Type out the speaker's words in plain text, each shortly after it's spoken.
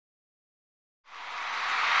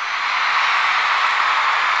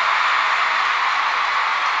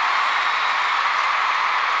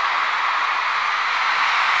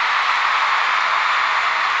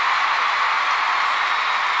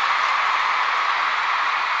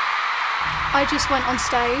I just went on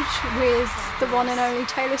stage with the one and only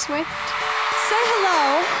Taylor Swift. Say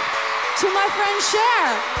hello to my friend Cher.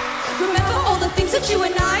 Remember all the things that you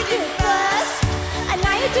and I did first, and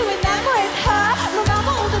now you're doing them with her.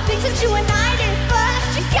 Remember all the things that you and I did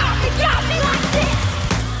first. You got me like this.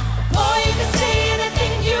 Boy, you can say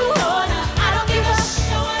anything you wanna. I don't give a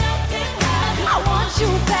shit what else can happen. I want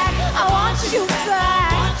you back. I want you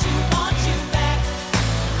back. Want you back.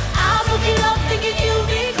 I'm looking up thinking you'll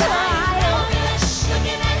be crying.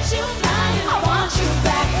 Looking at you lying. I want you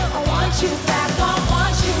back. I want you back. I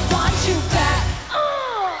want you back.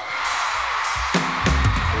 Oh.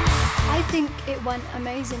 I think it went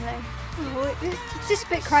amazingly. It's just a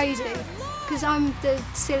bit crazy because I'm the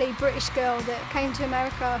silly British girl that came to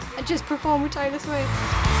America and just performed with Taylor Swift.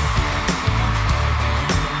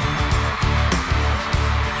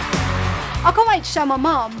 I can't wait to show my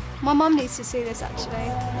mum. My mum needs to see this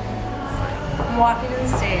actually. I'm walking to the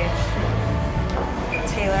stage.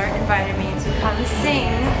 Taylor invited me to come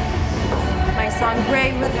sing my song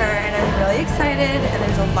Brave with her, and I'm really excited, and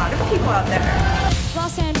there's a lot of people out there.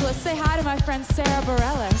 Los Angeles, say hi to my friend Sarah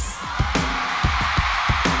Bareilles.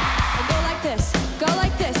 And go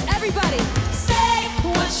like this, everybody. Say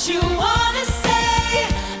what you wanna say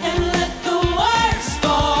and let the words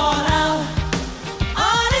fall out.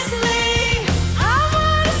 Honestly, I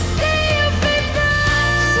wanna see you, baby.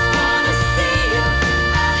 Just wanna see you.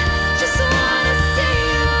 Just wanna see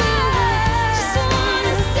you. Just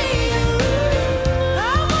wanna see you.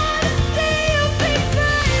 I wanna see you, baby.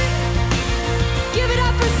 Give it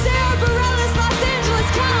up for Sarah Bareilles, Los Angeles,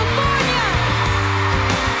 California.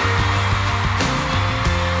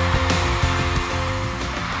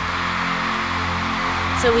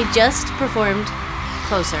 So we just performed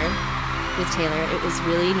Closer with Taylor. It was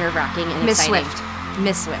really nerve-wracking and Miss exciting. Swift.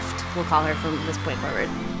 Miss Swift. We'll call her from this point forward.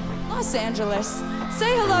 Los Angeles,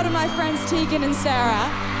 say hello to my friends Tegan and Sarah.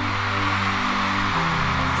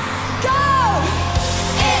 Go!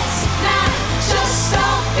 It's not just so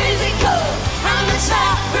physical. I'm the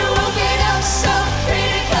top broken up, so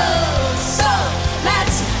critical. So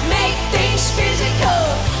let's make things physical.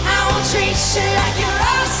 I won't treat you like you're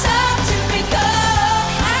all so typical.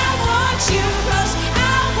 I want you close.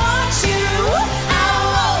 I want you. I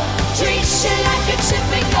won't treat you like you're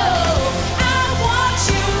typical. I want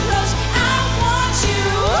you close. I want you.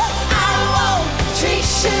 I won't treat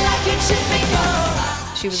you like you're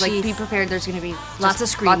typical. She was like, be prepared, there's going to be Lots of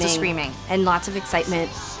screaming. And lots of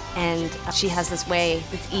excitement. And she has this way,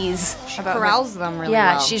 this ease. She corrals them really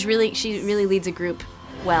yeah, well. she really leads a group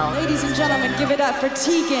well. Ladies and gentlemen, give it up for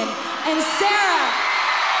Tegan and Sarah.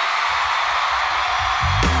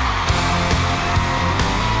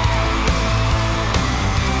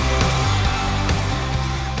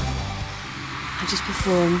 I just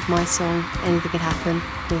performed my song, Anything Could Happen,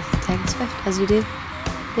 with Taylor Swift, as you do.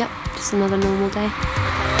 Yep, just another normal day.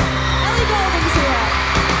 Ellie Goulding's here.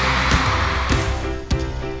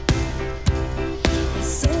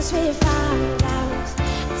 Since we found out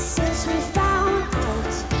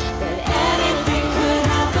that anything could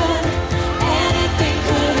happen, anything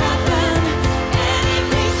could happen,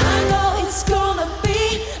 anything. I know it's gonna be,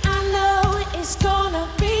 I know it's gonna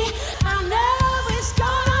be, I know it's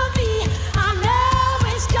gonna be, I know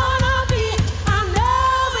it's gonna be, I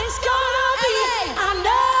know it's gonna be, I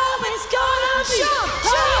know it's gonna be. Jump,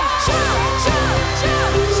 jump, jump, jump,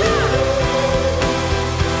 jump, jump.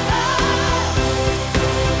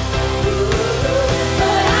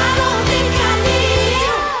 But I don't think I need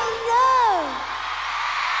you.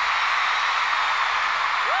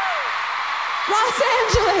 Los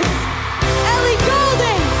Angeles, Ellie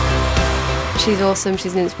Goulding. She's awesome,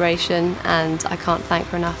 she's an inspiration, and I can't thank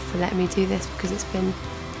her enough for letting me do this because it's been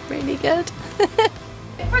really good.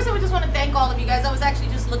 First, I would just want to thank all of you guys. I was actually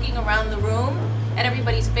just looking around the room at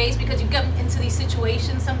everybody's face because you get into these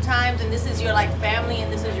situations sometimes, and this is your like family and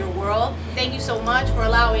this is your world. Thank you so much for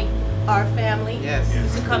allowing our family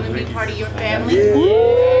to come and be part of your family.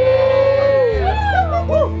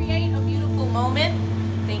 Create a beautiful moment.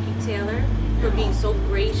 Thank you, Taylor, for being so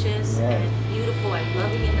gracious and beautiful and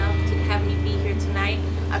loving enough to have me be here tonight.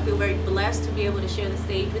 I feel very blessed to be able to share the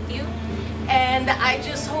stage with you. And I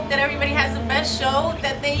just hope that everybody has the best show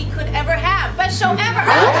that they could ever have. Best show ever!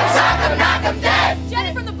 Knock 'em dead!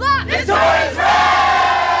 Jenny from the block! This tour is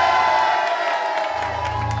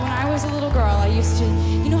When I was a little girl, I used to,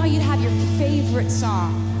 you know how you'd have your favorite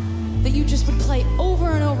song that you just would play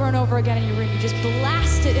over and over and over again in your room. You just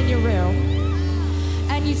blast it in your room.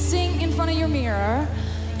 And you'd sing in front of your mirror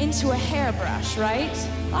into a hairbrush, right?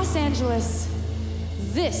 Los Angeles,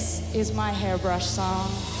 this is my hairbrush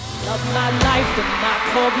song. Of my life and my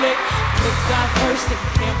public Put God first and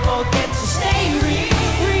can't forget to stay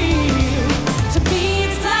real. To me,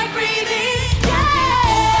 it's like breathing.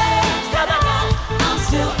 Yeah. I'm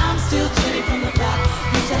still Jenny from the block.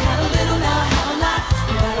 Used to have a little, now I have a lot.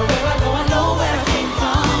 No matter where I go, I know where I came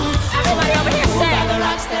from. Everybody over here say the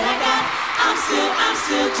rocks that I got. I'm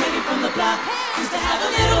still Jenny from the block. Used to have a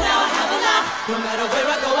little, now I have a lot. No matter where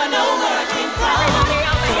I go, I know where I came from. Everybody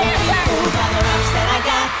over here say by the rocks that I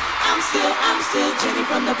got. I'm still Jenny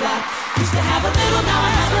from the block. Used to have a little, now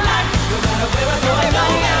I have a lot. No matter where I go, I know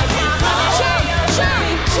where I